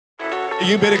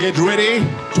You better get ready.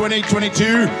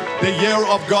 2022, the year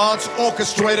of God's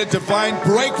orchestrated divine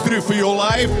breakthrough for your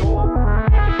life.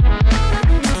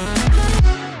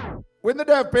 When the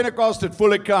day of Pentecost had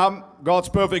fully come, God's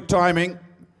perfect timing,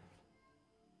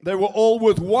 they were all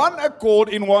with one accord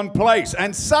in one place.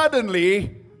 And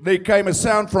suddenly there came a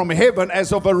sound from heaven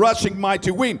as of a rushing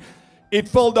mighty wind. It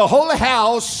filled the whole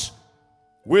house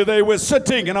where they were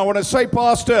sitting. And I want to say,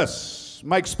 pastors,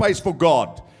 make space for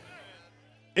God.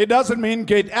 It doesn't mean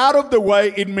get out of the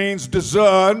way. It means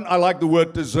discern. I like the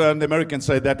word discern. The Americans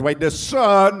say it that way.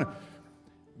 Discern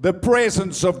the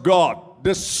presence of God.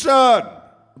 Discern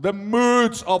the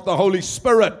moods of the Holy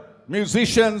Spirit.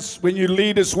 Musicians, when you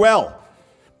lead as well,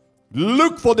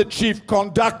 look for the chief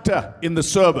conductor in the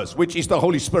service, which is the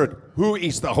Holy Spirit. Who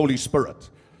is the Holy Spirit?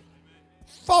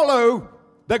 Follow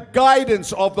the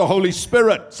guidance of the Holy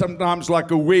Spirit. Sometimes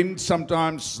like a wind,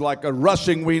 sometimes like a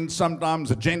rushing wind,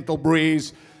 sometimes a gentle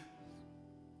breeze.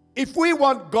 If we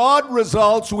want God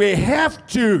results, we have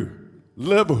to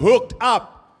live hooked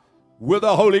up with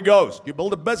the Holy Ghost. You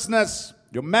build a business,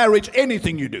 your marriage,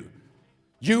 anything you do,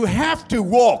 you have to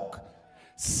walk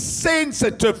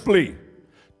sensitively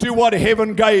to what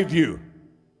heaven gave you.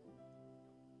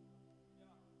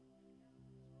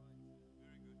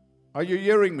 Are you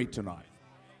hearing me tonight?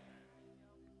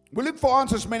 We look for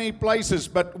answers many places,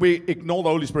 but we ignore the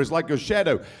Holy Spirit. It's like your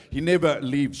shadow. He never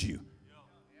leaves you.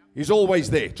 He's always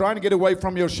there. Trying to get away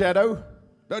from your shadow.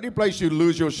 The only place you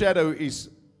lose your shadow is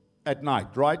at night,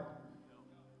 right?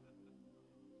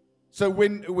 So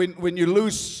when you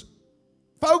lose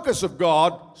focus of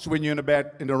God, it's when you're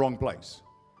in the wrong place.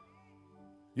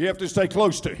 You have to stay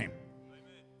close to Him.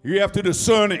 You have to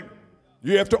discern Him.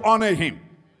 You have to honor Him.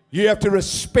 You have to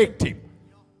respect Him.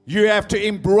 You have to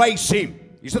embrace Him.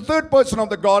 He's the third person of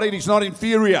the Godhead. He's not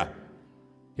inferior.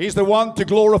 He's the one to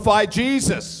glorify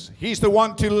Jesus. He's the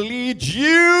one to lead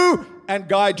you and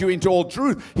guide you into all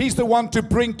truth. He's the one to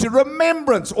bring to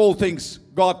remembrance all things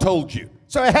God told you.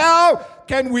 So how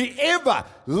can we ever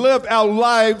live our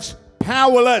lives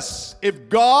powerless? If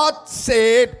God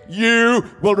said you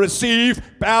will receive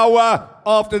power,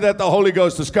 after that the Holy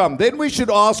Ghost has come, then we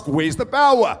should ask, where's the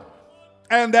power?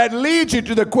 And that leads you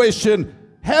to the question,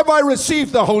 have I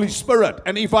received the Holy Spirit?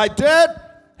 And if I did,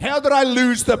 how did I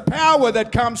lose the power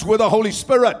that comes with the Holy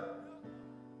Spirit?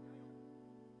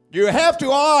 You have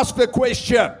to ask the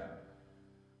question.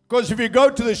 Because if you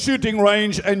go to the shooting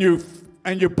range and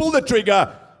you pull the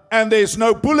trigger and there's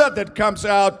no bullet that comes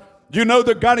out, you know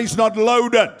the gun is not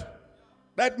loaded.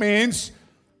 That means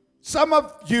some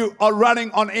of you are running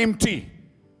on empty.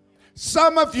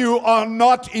 Some of you are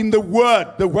not in the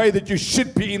Word the way that you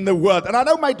should be in the Word. And I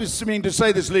don't mean to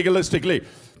say this legalistically,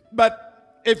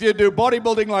 but if you do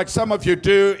bodybuilding like some of you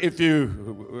do,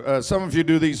 some of you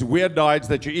do these weird diets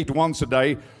that you eat once a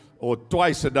day or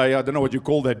twice a day, I don't know what you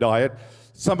call that diet.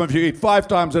 Some of you eat 5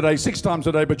 times a day, 6 times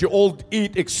a day, but you all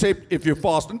eat except if you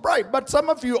fast and pray. But some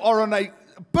of you are on a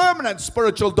permanent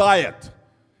spiritual diet.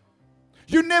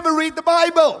 You never read the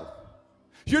Bible.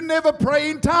 You never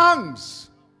pray in tongues.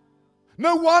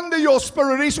 No wonder your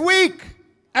spirit is weak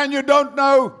and you don't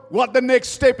know what the next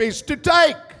step is to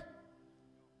take.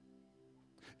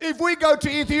 If we go to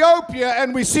Ethiopia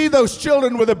and we see those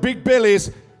children with the big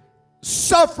bellies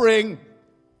suffering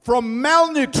from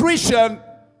malnutrition,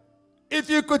 if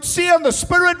you could see on the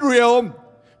spirit realm,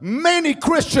 many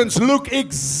Christians look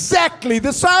exactly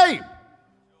the same.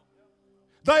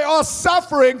 They are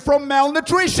suffering from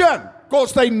malnutrition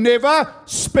because they never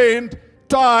spend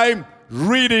time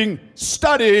reading,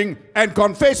 studying, and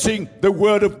confessing the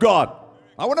Word of God.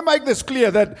 I want to make this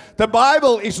clear that the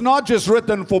Bible is not just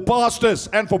written for pastors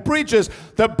and for preachers.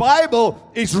 The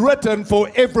Bible is written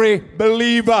for every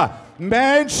believer.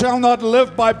 Man shall not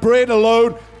live by bread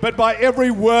alone, but by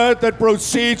every word that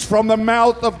proceeds from the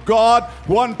mouth of God.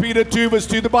 1 Peter 2 verse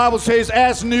 2, the Bible says,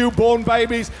 as newborn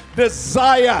babies,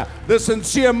 desire the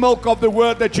sincere milk of the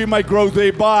Word that you may grow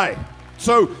thereby.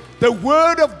 So the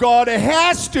Word of God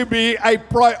has to be a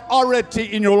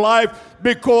priority in your life,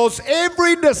 because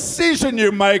every decision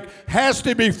you make has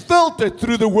to be filtered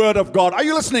through the Word of God. Are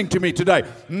you listening to me today?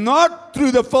 Not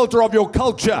through the filter of your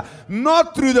culture,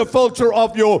 not through the filter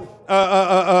of your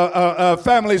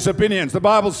family's opinions. The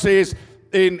Bible says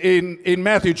in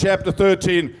Matthew chapter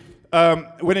 13,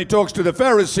 when he talks to the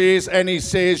Pharisees, and he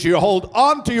says, you hold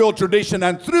on to your tradition,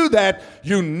 and through that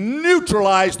you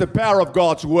neutralize the power of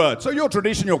God's Word. So your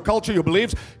tradition, your culture, your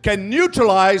beliefs can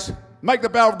neutralize, make the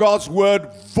power of God's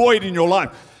Word void in your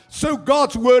life. So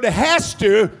God's Word has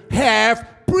to have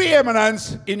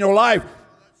preeminence in your life.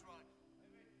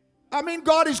 I mean,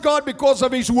 God is God because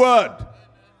of His Word.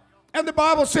 And the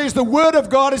Bible says the word of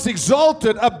God is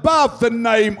exalted above the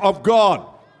name of God.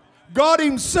 God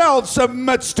himself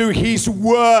submits to his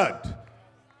word.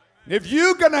 If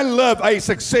you're going to live a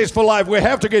successful life, we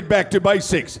have to get back to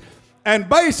basics. And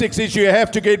basics is you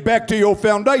have to get back to your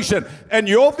foundation. And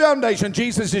your foundation,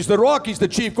 Jesus is the rock, he's the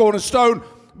chief cornerstone.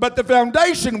 But the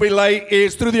foundation we lay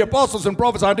is through the apostles and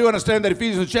prophets. I do understand that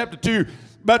Ephesians chapter 2.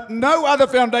 But no other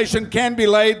foundation can be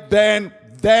laid than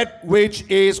that which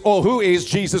is or who is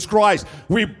Jesus Christ.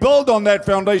 We build on that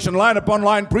foundation, line upon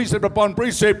line, precept upon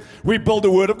precept. We build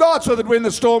the word of God so that when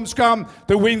the storms come,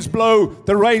 the winds blow,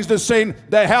 the rains descend,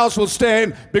 the house will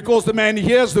stand, because the man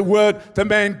hears the word, the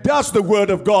man does the word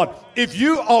of God. If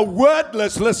you are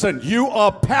wordless, listen, you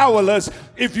are powerless.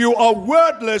 If you are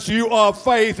wordless, you are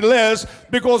faithless,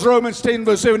 because Romans 10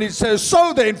 verse 7, it says,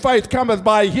 so then faith cometh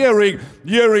by hearing,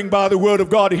 hearing by the word of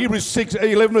God. Hebrews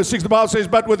 11 verse 6, the Bible says,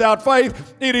 but without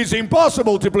faith it is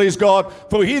impossible to please God,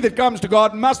 for he that comes to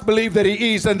God must believe that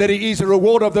he is, and that he is a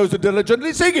rewarder of those who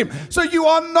diligently seek him. So you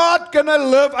are not going to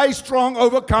live a strong,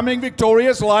 overcoming,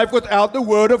 victorious life without the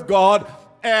word of God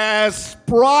as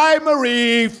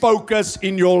primary focus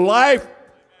in your life.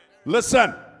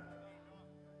 Listen.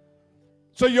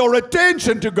 So your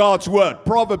attention to God's word.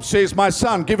 Proverbs says, my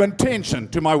son, give attention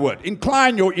to my word.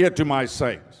 Incline your ear to my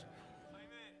sayings.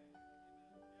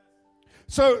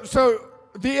 So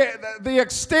the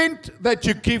extent that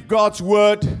you keep God's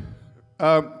word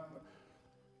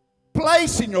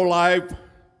place in your life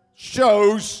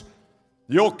shows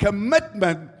your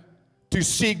commitment to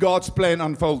see God's plan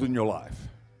unfold in your life.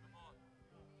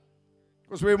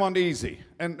 Because we want easy.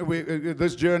 And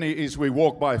this journey is we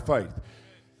walk by faith.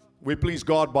 We please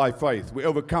God by faith. We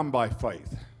overcome by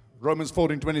faith. Romans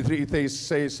 14:23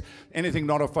 says, anything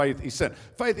not of faith is sin.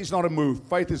 Faith is not a move.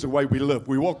 Faith is the way we live.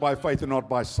 We walk by faith and not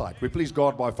by sight. We please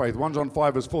God by faith. 1 John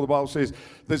 5 verse 4, the Bible says,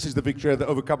 this is the victory that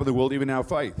overcometh the world, even our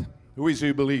faith. Who is he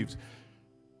who believes?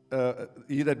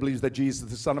 He that believes that Jesus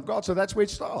is the Son of God. So that's where it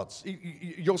starts.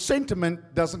 Your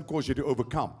sentiment doesn't cause you to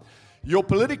overcome. Your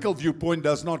political viewpoint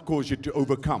does not cause you to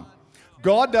overcome.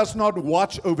 God does not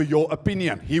watch over your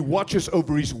opinion. He watches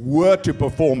over his word to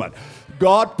perform it.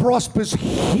 God prospers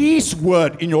his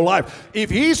word in your life. If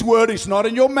his word is not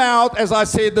in your mouth, as I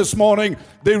said this morning,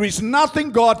 there is nothing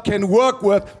God can work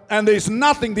with, and there's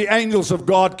nothing the angels of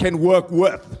God can work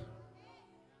with.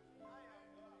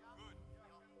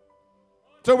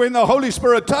 So when the Holy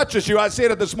Spirit touches you, I said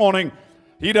it this morning,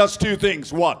 he does two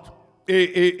things. What?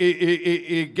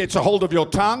 He gets a hold of your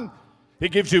tongue. He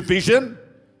gives you vision.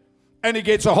 And he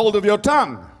gets a hold of your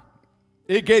tongue.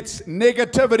 He gets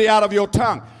negativity out of your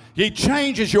tongue. He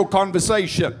changes your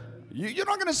conversation. You're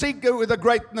not going to see with the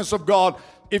greatness of God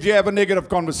if you have a negative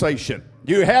conversation.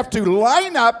 You have to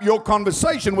line up your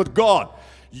conversation with God.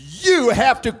 You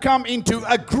have to come into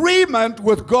agreement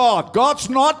with God. God's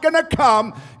not going to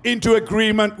come into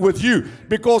agreement with you,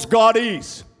 because God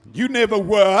is. You never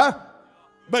were,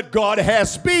 but God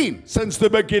has been since the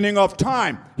beginning of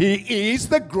time. He is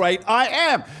the great I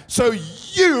am. So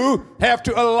you have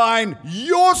to align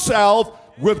yourself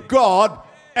with God,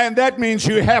 and that means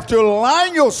you have to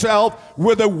align yourself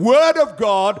with the Word of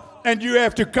God, and you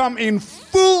have to come in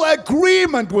full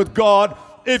agreement with God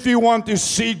if you want to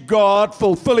see God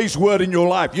fulfill his word in your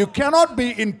life. You cannot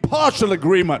be in partial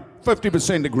agreement,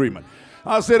 50% agreement.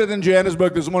 I said it in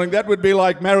Johannesburg this morning. That would be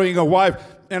like marrying a wife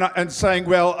and saying,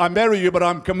 well, I marry you, but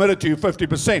I'm committed to you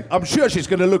 50%. I'm sure she's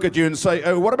going to look at you and say,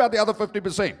 oh, what about the other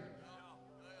 50%?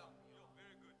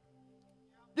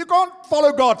 You can't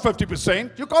follow God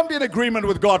 50%. You can't be in agreement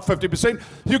with God 50%.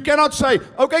 You cannot say,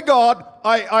 okay, God,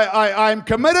 I'm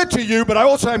committed to you, but I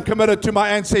also am committed to my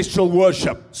ancestral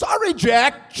worship. Sorry,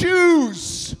 Jack,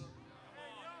 choose.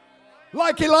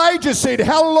 Like Elijah said,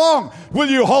 how long will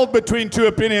you hold between two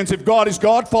opinions? If God is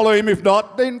God, follow him. If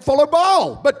not, then follow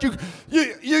Baal. But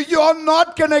you are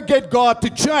not going to get God to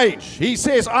change. He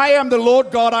says, I am the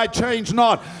Lord God, I change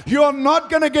not. You are not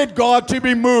going to get God to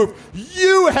be moved.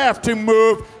 You have to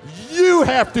move. You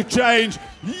have to change.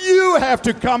 You have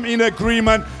to come in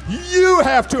agreement. You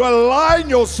have to align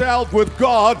yourself with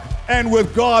God and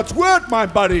with God's word, my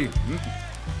buddy.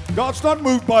 God's not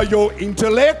moved by your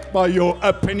intellect, by your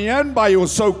opinion, by your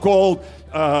so-called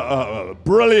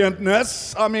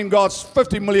brilliantness. I mean, God's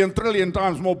 50 million trillion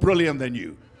times more brilliant than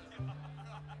you.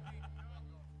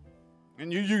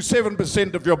 And you use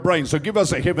 7% of your brain, so give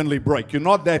us a heavenly break. You're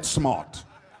not that smart.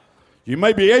 You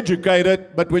may be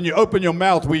educated, but when you open your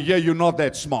mouth, we hear you're not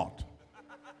that smart.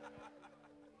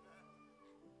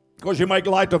 Because you make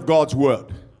light of God's word.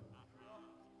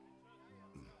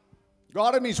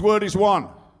 God and his word is one.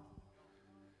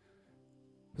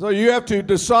 So you have to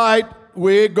decide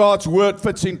where God's word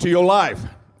fits into your life.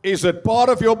 Is it part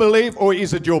of your belief or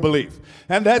is it your belief?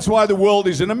 And that's why the world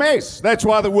is in a mess. That's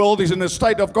why the world is in a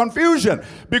state of confusion,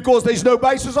 because there's no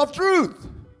basis of truth.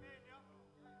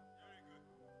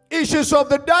 Issues of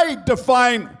the day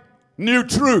define new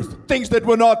truth. Things that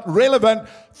were not relevant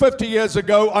 50 years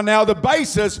ago are now the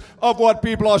basis of what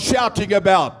people are shouting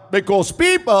about, because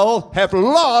people have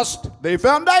lost their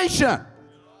foundation.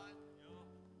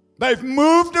 They've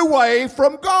moved away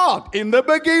from God. In the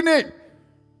beginning,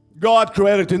 God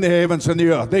created in the heavens and the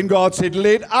earth. Then God said,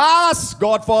 let us,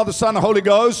 God, Father, Son, and Holy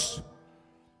Ghost,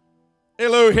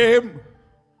 Elohim,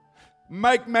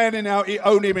 make man in our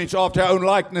own image, after our own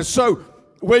likeness. So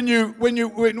when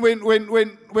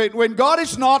God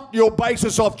is not your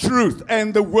basis of truth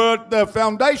and the word, the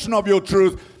foundation of your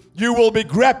truth, you will be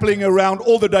grappling around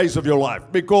all the days of your life,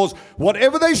 because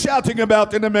whatever they're shouting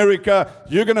about in America,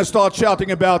 you're going to start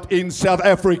shouting about in South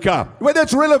Africa. Whether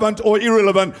it's relevant or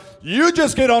irrelevant, you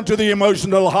just get onto the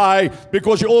emotional high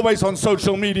because you're always on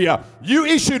social media. You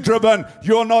issue-driven,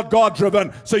 you're not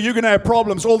God-driven, so you're going to have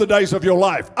problems all the days of your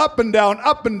life. Up and down,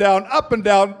 up and down, up and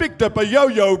down, big dipper,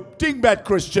 yo-yo, dingbat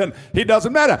Christian, it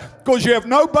doesn't matter, because you have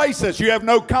no basis, you have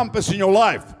no compass in your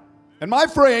life. And my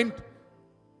friend,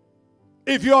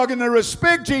 if you are going to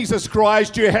respect Jesus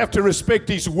Christ, you have to respect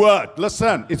His Word.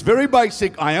 Listen, it's very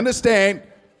basic, I understand.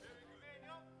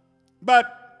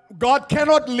 But God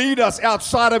cannot lead us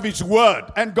outside of His Word.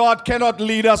 And God cannot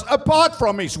lead us apart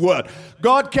from His Word.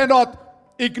 God cannot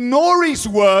ignore His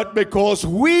Word, because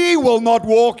we will not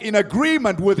walk in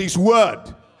agreement with His Word.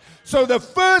 So the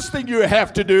first thing you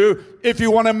have to do, if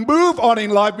you want to move on in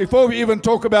life, before we even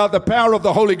talk about the power of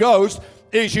the Holy Ghost,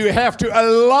 is you have to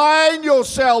align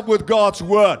yourself with God's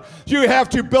Word. You have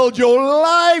to build your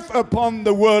life upon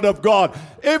the Word of God.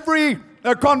 Every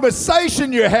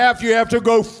conversation you have to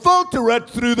go filter it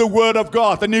through the Word of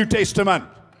God, the New Testament.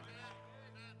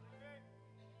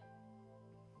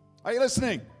 Are you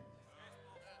listening?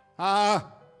 I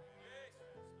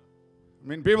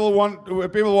mean, people want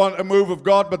a move of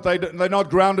God, but they're not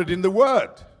grounded in the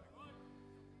Word.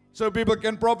 So people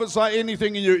can prophesy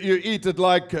anything and you eat it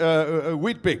like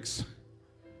wheat picks.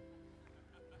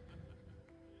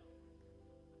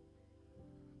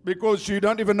 Because you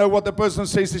don't even know what the person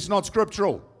says is not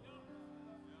scriptural.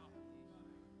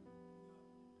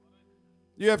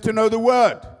 You have to know the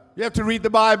Word. You have to read the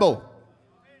Bible.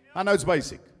 I know it's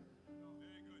basic.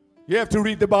 You have to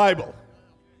read the Bible.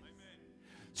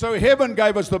 So heaven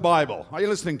gave us the Bible. Are you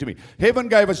listening to me? Heaven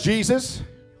gave us Jesus.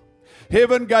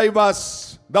 Heaven gave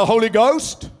us the Holy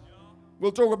Ghost.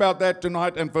 We'll talk about that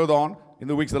tonight and further on in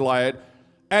the weeks that lie ahead.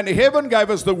 And heaven gave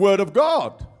us the Word of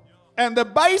God. And the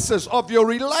basis of your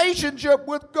relationship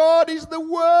with God is the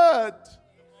Word.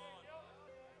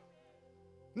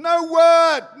 No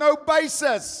word, no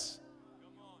basis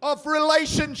of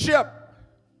relationship.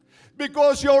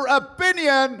 Because your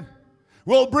opinion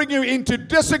will bring you into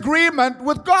disagreement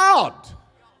with God.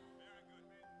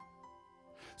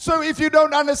 So if you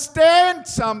don't understand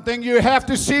something, you have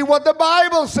to see what the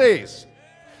Bible says.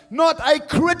 Not a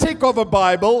critic of a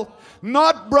Bible,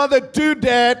 not brother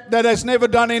doodad that has never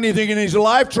done anything in his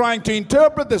life trying to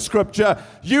interpret the scripture.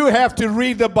 You have to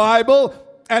read the Bible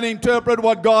and interpret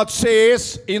what God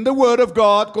says in the Word of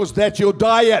God, because that's your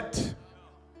diet.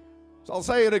 So I'll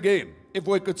say it again. If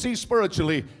we could see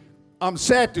spiritually, I'm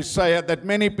sad to say it, that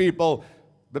many people,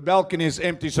 the balcony is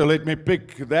empty, so let me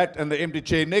pick that and the empty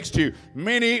chair next to you.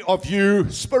 Many of you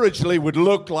spiritually would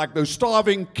look like those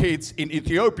starving kids in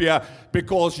Ethiopia,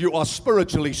 because you are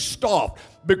spiritually starved.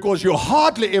 Because you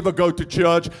hardly ever go to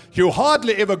church, you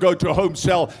hardly ever go to a home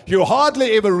cell, you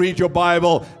hardly ever read your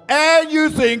Bible, and you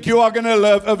think you are going to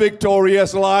live a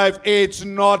victorious life. It's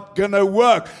not going to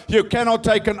work. You cannot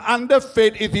take an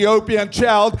underfed Ethiopian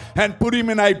child and put him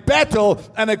in a battle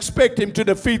and expect him to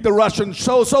defeat the Russian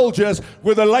soldiers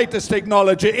with the latest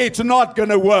technology. It's not going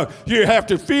to work. You have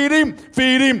to feed him,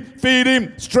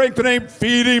 strengthen him,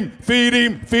 feed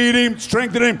him,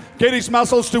 strengthen him, get his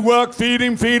muscles to work, feed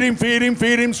him,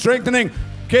 strengthening,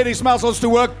 get his muscles to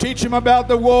work, teach him about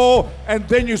the war, and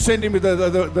then you send him to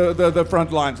the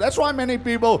front lines. That's why many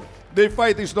people, their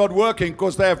faith is not working,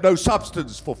 because they have no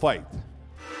substance for faith.